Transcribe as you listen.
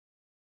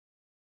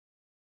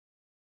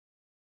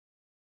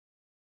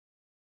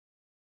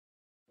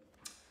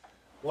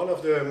One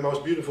of the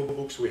most beautiful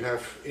books we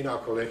have in our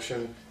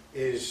collection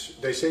is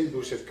De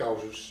Sedibus et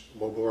Causus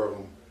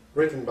Morborum,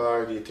 written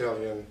by the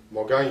Italian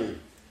Morgagni,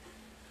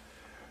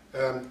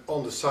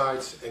 on the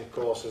sites and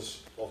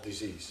causes of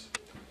disease.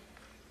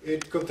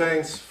 It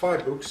contains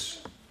 5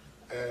 books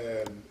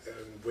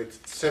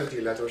with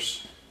 70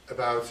 letters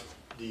about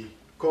the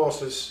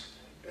causes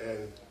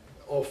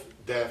of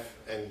death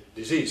and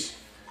disease.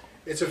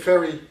 It's a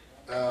very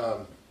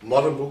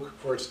modern book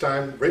for its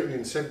time, written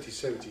in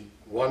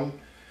 1771,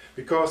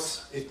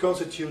 because it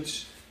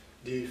constitutes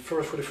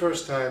for the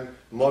first time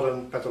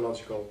modern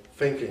pathological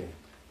thinking.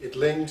 It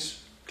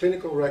links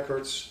clinical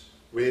records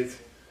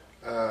with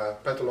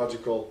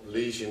pathological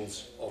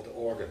lesions of the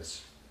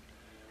organs.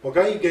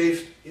 Morgagni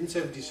gave in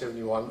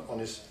 1771, on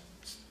his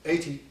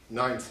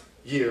 89th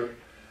year,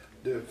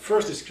 the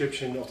first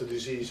description of the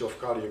disease of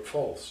cardiac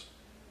faults: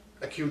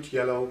 acute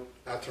yellow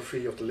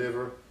atrophy of the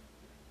liver,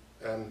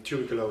 and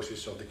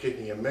tuberculosis of the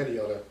kidney, and many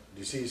other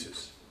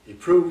diseases. He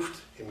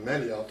proved in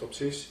many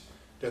autopsies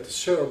that the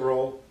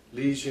cerebral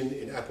lesion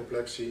in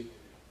apoplexy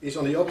is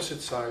on the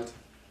opposite side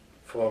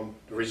from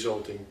the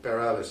resulting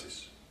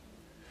paralysis.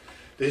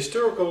 The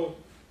historical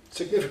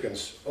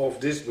significance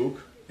of this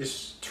book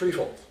is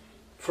threefold.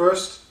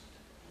 First,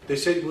 De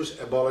Sedibus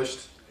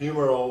abolished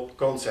humoral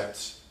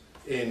concepts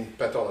in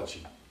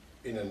pathology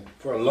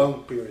for a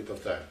long period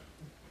of time.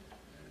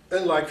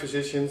 Unlike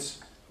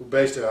physicians who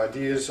based their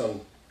ideas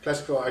on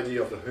classical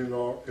idea of the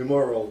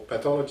humoral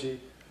pathology,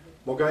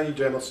 Morgagni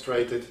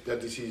demonstrated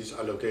that diseases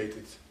are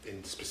located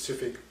in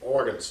specific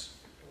organs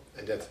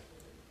and that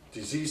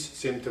disease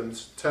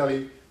symptoms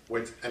tally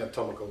with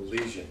anatomical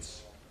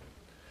lesions.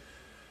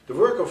 The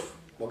work of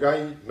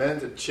Morgagni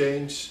meant a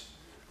change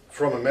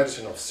from a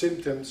medicine of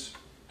symptoms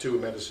to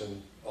a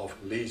medicine of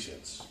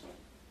lesions.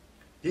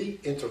 He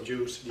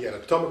introduced the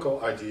anatomical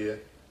idea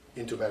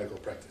into medical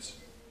practice.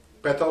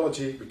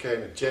 Pathology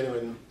became a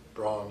genuine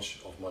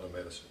branch of modern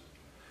medicine.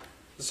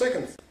 The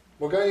second,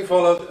 Morgagni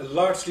followed a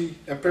largely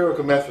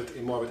empirical method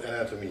in morbid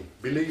anatomy,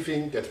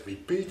 believing that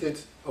repeated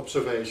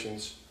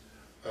observations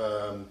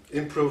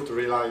improved the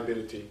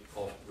reliability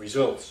of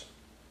results.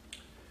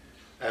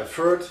 And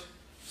third,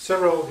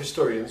 several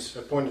historians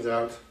have pointed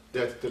out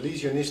that the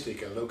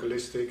lesionistic and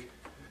localistic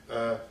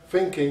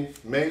thinking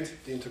made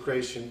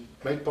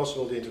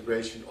possible the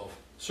integration of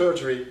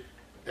surgery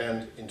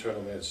and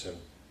internal medicine.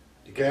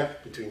 The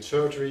gap between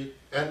surgery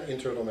and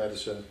internal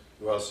medicine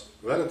was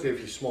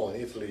relatively small in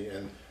Italy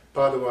and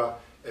Padua,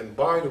 and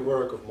by the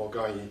work of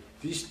Morgagni,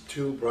 these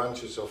two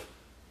branches of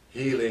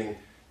healing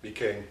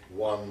became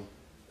one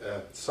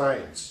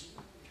science.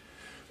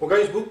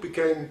 Morgagni's book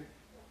became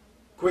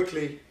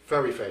quickly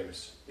very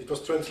famous. It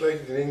was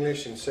translated in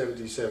English in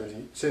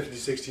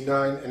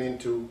 1769 and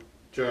into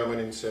German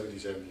in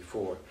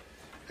 1774.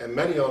 And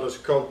many others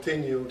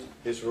continued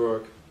his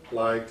work,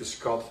 like the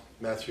Scot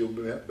Matthew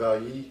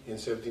Bailly in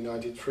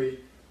 1793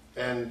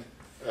 and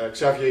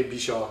Xavier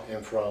Bichat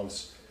in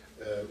France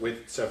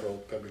with several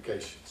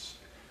publications.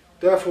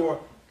 Therefore,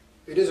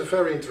 it is a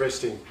very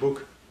interesting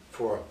book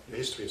for the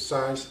history of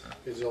science.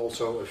 It is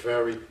also a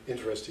very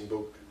interesting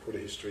book for the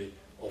history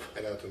of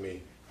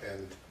anatomy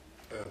and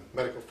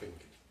medical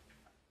thinking.